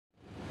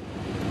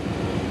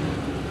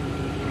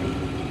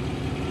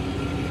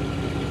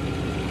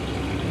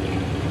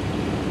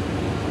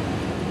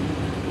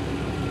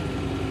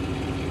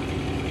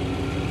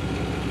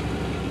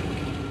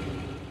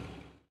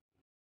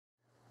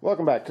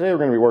Welcome back. Today we're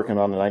going to be working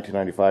on the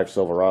 1995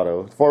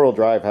 Silverado. The four-wheel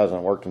drive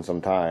hasn't worked in some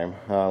time.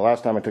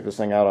 Last time I took this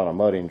thing out on a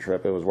mudding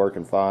trip, it was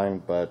working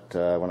fine, but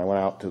when I went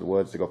out to the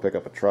woods to go pick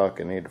up a truck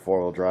and needed a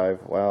four-wheel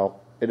drive,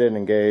 well, it didn't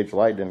engage,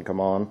 light didn't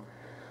come on.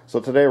 So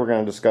today we're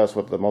going to discuss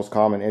what the most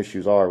common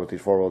issues are with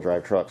these four-wheel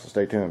drive trucks. So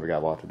stay tuned, we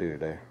got a lot to do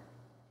today.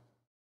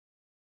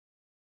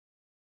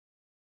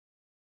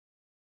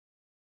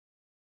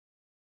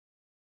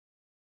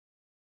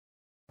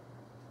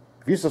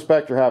 If you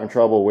suspect you're having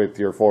trouble with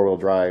your four-wheel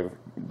drive,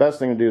 the best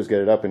thing to do is get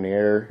it up in the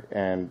air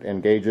and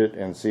engage it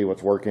and see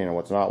what's working and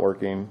what's not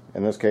working.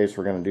 In this case,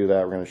 we're going to do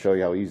that. We're going to show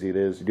you how easy it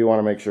is. You do want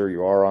to make sure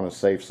you are on a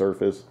safe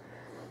surface.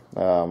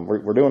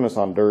 We're doing this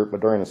on dirt, but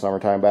during the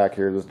summertime back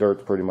here, this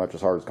dirt's pretty much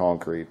as hard as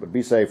concrete. But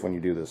be safe when you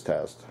do this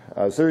test.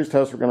 Series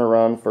test we're going to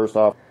run, first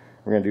off,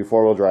 we're going to do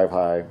four-wheel drive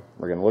high.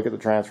 We're going to look at the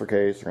transfer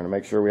case. We're going to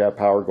make sure we have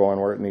power going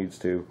where it needs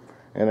to.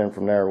 And then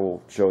from there,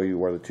 we'll show you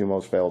where the two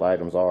most failed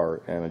items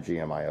are in a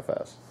GM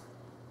IFS.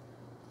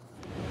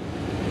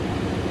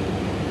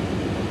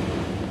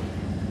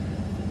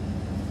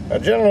 Now,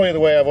 generally the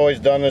way I've always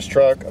done this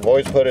truck, I've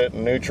always put it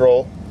in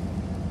neutral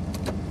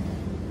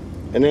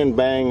and then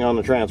bang on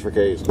the transfer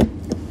case.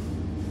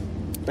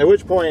 At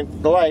which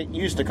point the light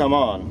used to come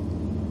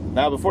on.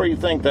 Now before you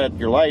think that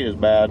your light is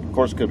bad, of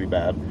course it could be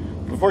bad,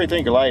 before you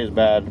think your light is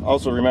bad,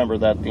 also remember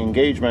that the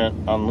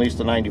engagement on at least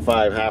the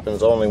 95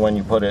 happens only when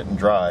you put it in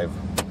drive.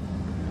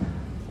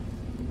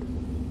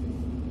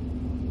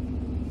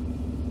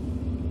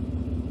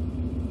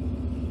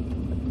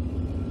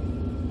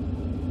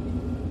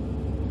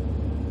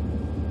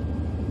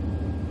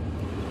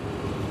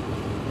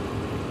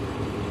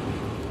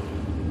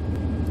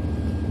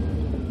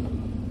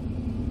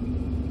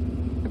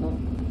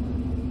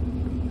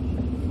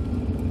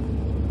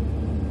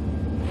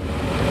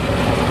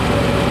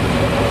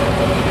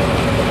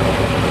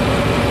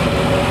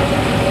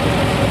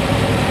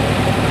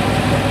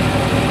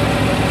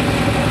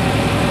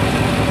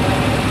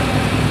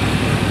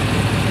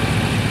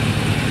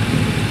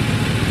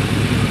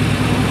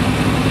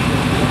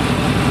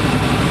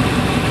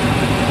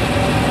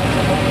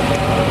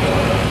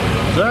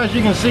 As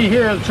you can see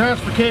here, the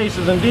transfer case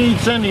is indeed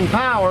sending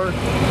power,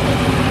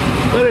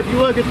 but if you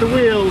look at the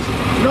wheels,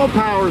 no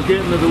power is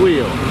getting to the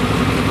wheel.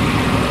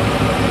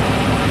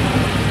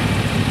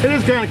 It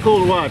is kind of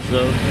cool to watch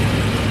though.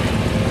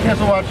 I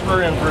guess I'll watch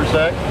her in for a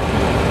sec.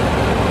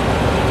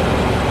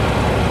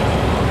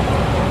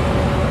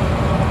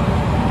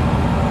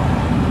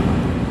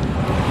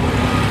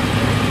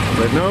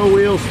 But no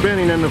wheel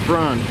spinning in the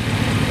front.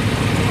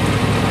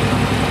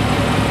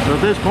 So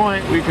at this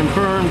point we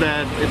confirmed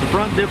that it's a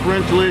front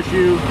differential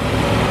issue,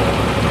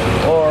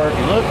 or if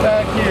you look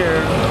back here,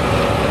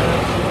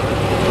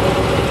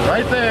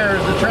 right there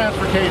is the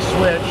transfer case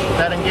switch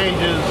that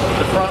engages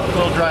the front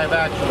wheel drive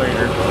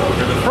actuator,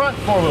 or the front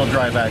four-wheel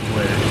drive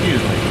actuator,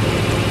 excuse me.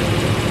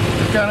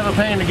 It's kind of a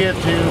pain to get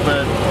to,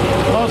 but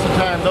most of the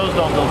time those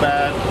don't go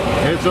bad.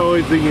 It's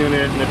always the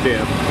unit and the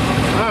diff.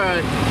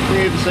 Alright,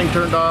 we get this thing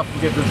turned off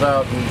and get this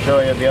out and show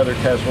you the other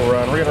test we'll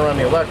run. We're going to run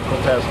the electrical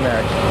test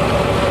next.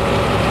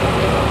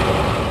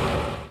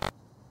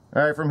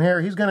 Alright, from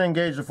here, he's going to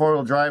engage the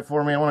four-wheel drive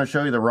for me. I want to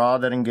show you the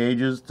rod that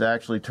engages to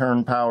actually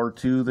turn power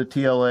to the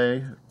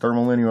T.L.A.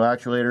 thermal linear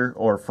actuator,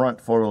 or front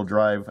four-wheel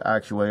drive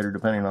actuator,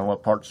 depending on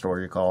what part store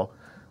you call.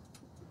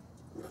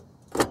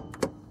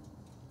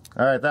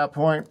 Alright, at that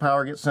point,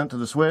 power gets sent to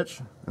the switch,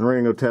 and we're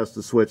going to go test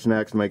the switch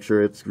next, make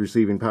sure it's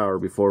receiving power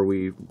before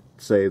we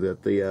say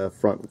that the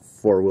front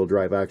four-wheel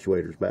drive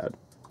actuator is bad.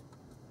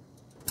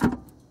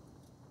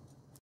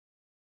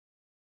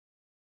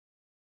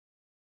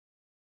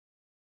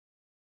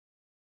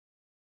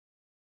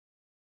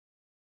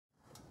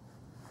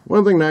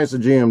 One thing nice the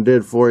GM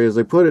did for you is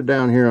they put it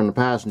down here on the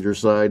passenger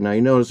side. Now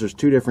you notice there's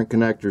two different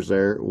connectors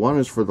there. One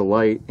is for the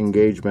light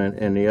engagement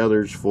and the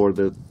other's for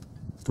the,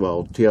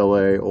 well,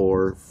 T.L.A.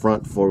 or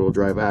front four-wheel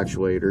drive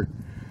actuator.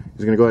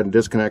 He's going to go ahead and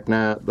disconnect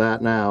that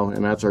now,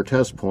 and that's our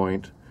test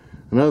point.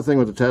 Another thing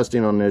with the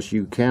testing on this,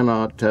 you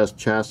cannot test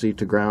chassis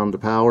to ground to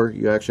power.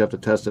 You actually have to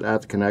test it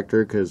at the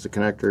connector because the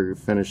connector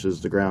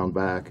finishes the ground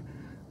back.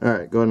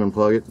 Alright, go ahead and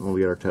unplug it and we'll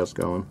get our test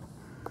going.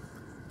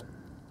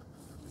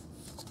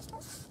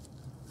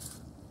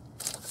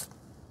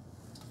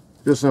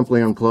 Just simply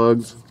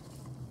unplugs.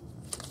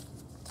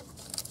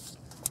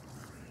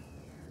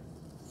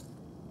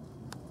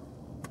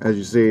 As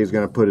you see, he's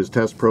going to put his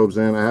test probes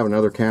in. I have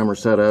another camera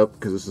set up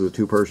because this is a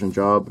two-person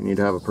job. You need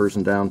to have a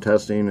person down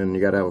testing, and you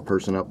got to have a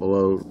person up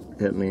below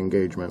hitting the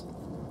engagement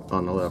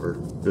on the lever.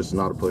 This is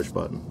not a push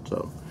button.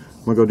 So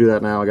I'm going to go do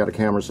that now. I got a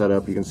camera set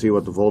up. You can see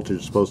what the voltage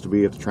is supposed to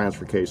be if the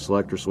transfer case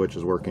selector switch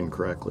is working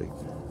correctly.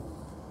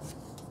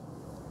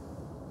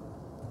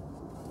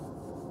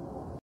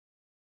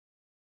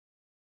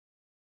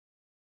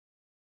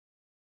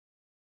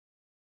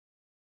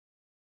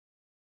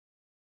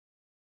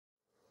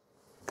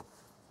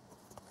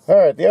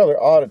 Alright, the other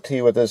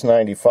oddity with this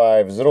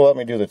 95 is it'll let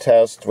me do the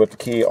test with the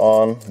key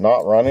on,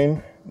 not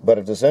running, but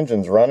if this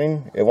engine's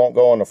running, it won't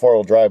go into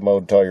four-wheel drive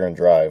mode until you're in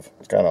drive.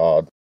 It's kind of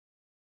odd.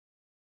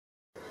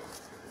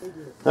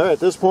 Alright, at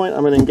this point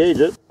I'm going to engage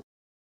it.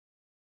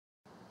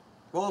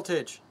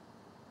 Voltage.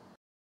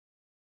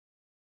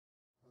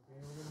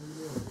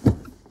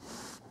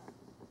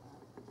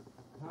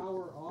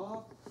 Power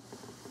off.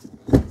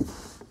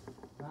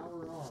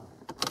 Power on.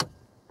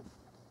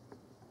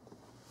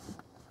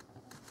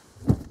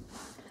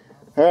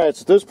 Alright,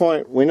 so at this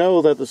point we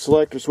know that the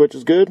selector switch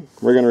is good.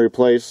 We're going to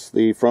replace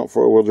the front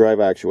four-wheel drive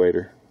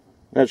actuator.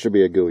 That should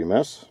be a gooey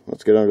mess.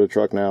 Let's get under the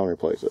truck now and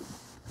replace it.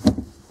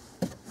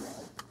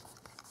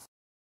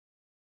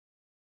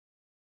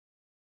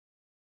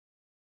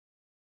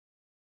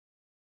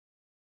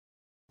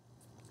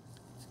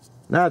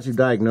 Now that you've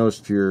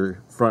diagnosed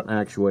your front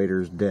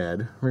actuator is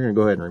dead, we're going to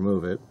go ahead and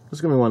remove it. This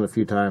is going to be one of the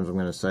few times I'm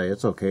going to say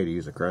it's okay to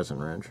use a crescent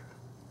wrench.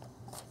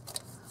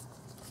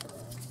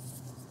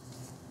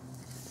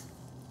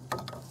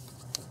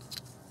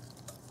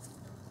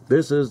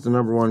 This is the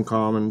 #1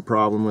 common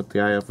problem with the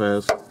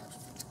IFS.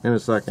 In a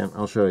second,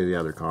 I'll show you the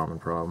other common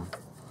problem.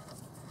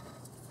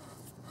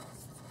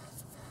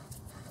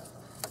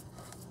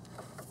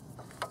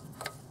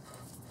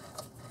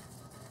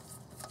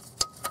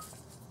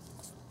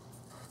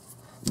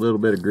 A little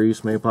bit of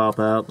grease may pop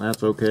out,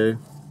 that's okay.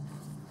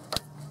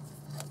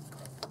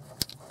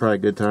 Probably a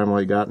good time while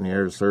you got in the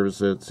air to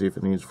service it, see if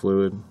it needs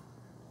fluid.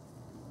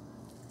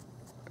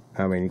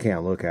 I mean, you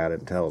can't look at it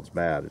and tell it's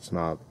bad. It's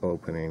not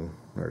opening,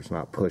 or it's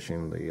not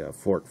pushing the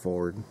fork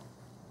forward.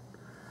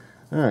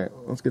 Alright,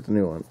 let's get the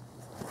new one.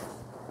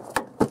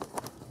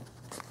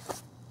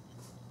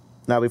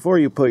 Now, before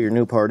you put your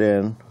new part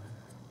in,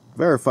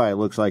 verify it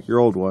looks like your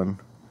old one.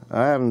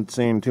 I haven't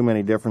seen too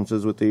many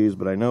differences with these,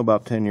 but I know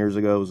about 10 years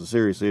ago it was a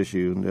serious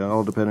issue,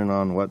 all depending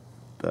on what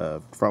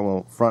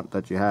front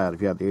that you had.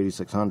 If you had the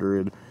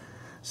 8600,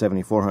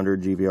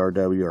 7400,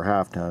 GVRW, or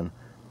half ton.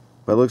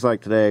 But it looks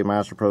like today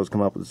Master Pro's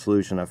come up with a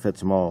solution that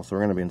fits them all, so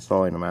we're going to be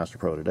installing the Master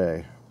Pro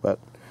today. But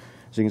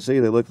as you can see,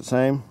 they look the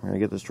same. We're going to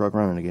get this truck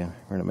running again.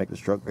 We're going to make this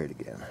truck great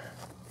again.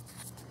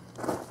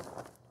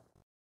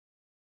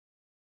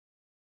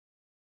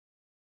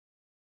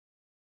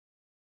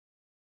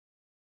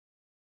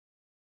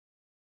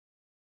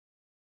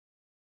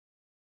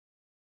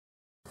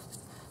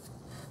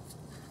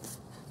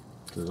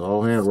 This is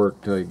all handwork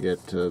until you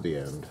get to the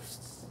end.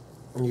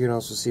 You can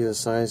also see the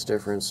size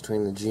difference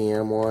between the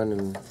GM one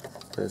and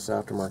this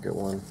aftermarket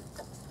one.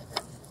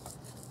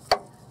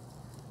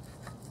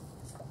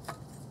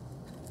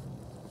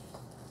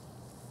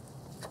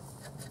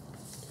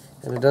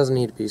 And it doesn't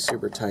need to be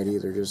super tight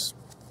either, just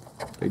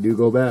They do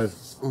go bad.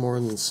 more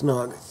than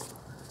snug.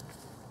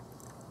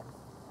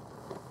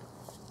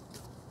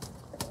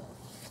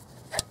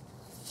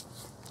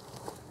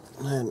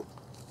 And then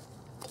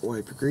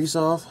wipe your grease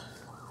off.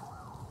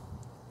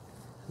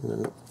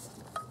 And then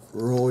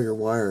roll your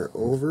wire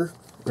over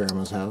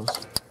Grandma's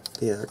house.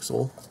 the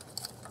axle.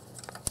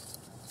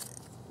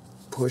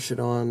 Push it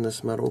on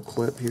this metal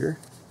clip here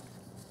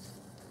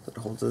that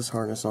holds this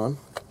harness on.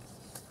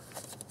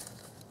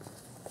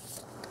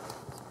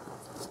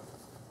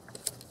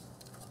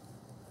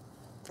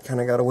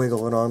 Kind of got to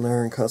wiggle it on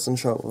there and cuss and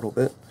shove a little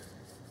bit.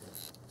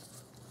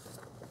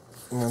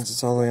 And once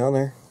it's all the way on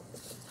there,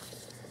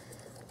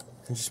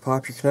 and just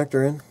pop your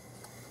connector in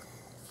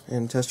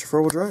and test your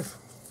four-wheel drive.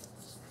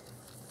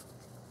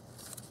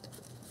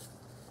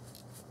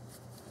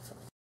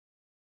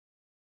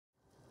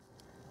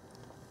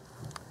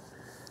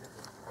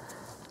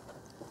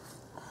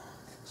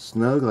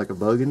 Snug like a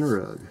bug in the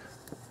rug.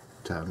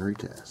 Time to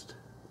retest.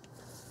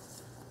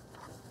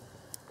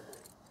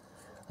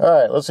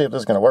 Alright, let's see if this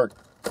is going to work.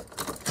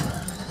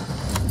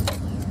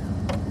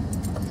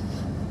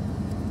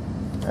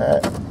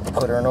 Alright,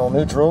 put her in old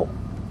neutral.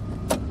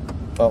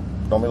 Oh,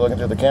 don't be looking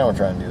through the camera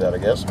trying to do that, I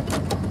guess.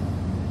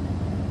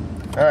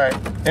 Alright,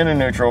 into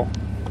neutral.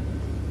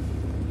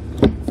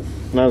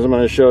 Now, as I'm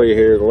going to show you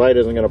here, the light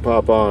isn't going to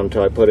pop on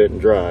until I put it in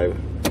drive.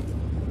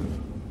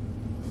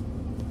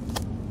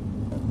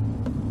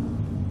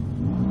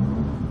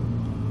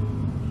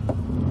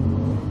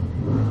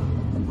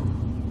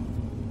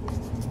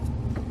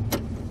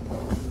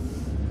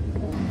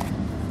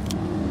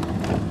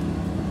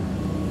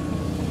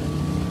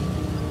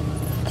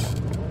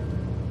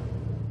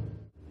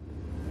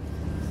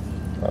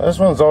 This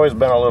one's always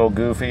been a little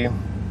goofy.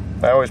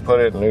 I always put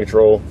it in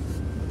neutral,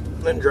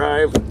 then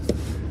drive.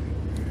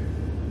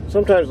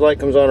 Sometimes the light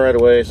comes on right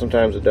away,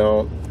 sometimes it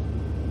don't.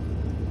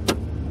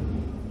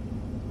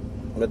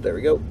 But there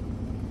we go.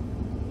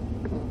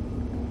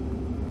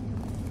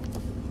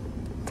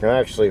 You can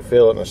actually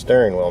feel it in the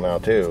steering wheel now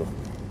too.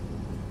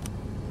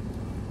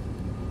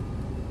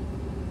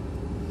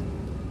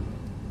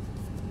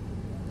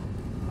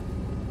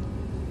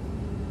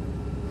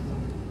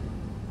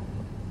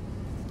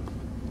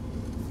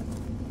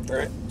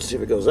 Alright, see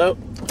if it goes out.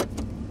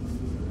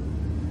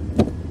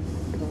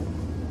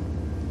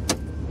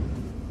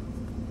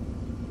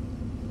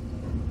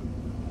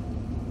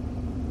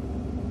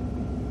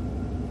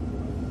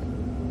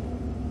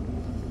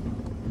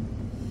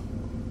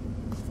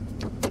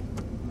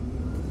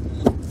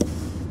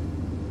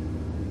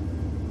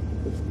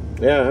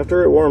 Yeah,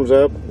 after it warms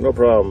up, no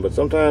problem. But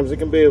sometimes it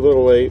can be a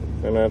little late,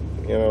 and that,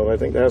 you know, I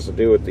think that has to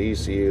do with the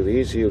ECU.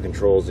 The ECU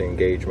controls the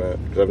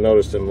engagement, because I've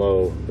noticed in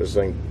low, this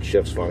thing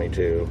shifts funny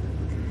too.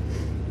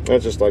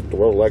 That's just like the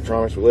world of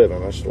electronics we live in.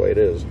 That's just the way it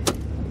is.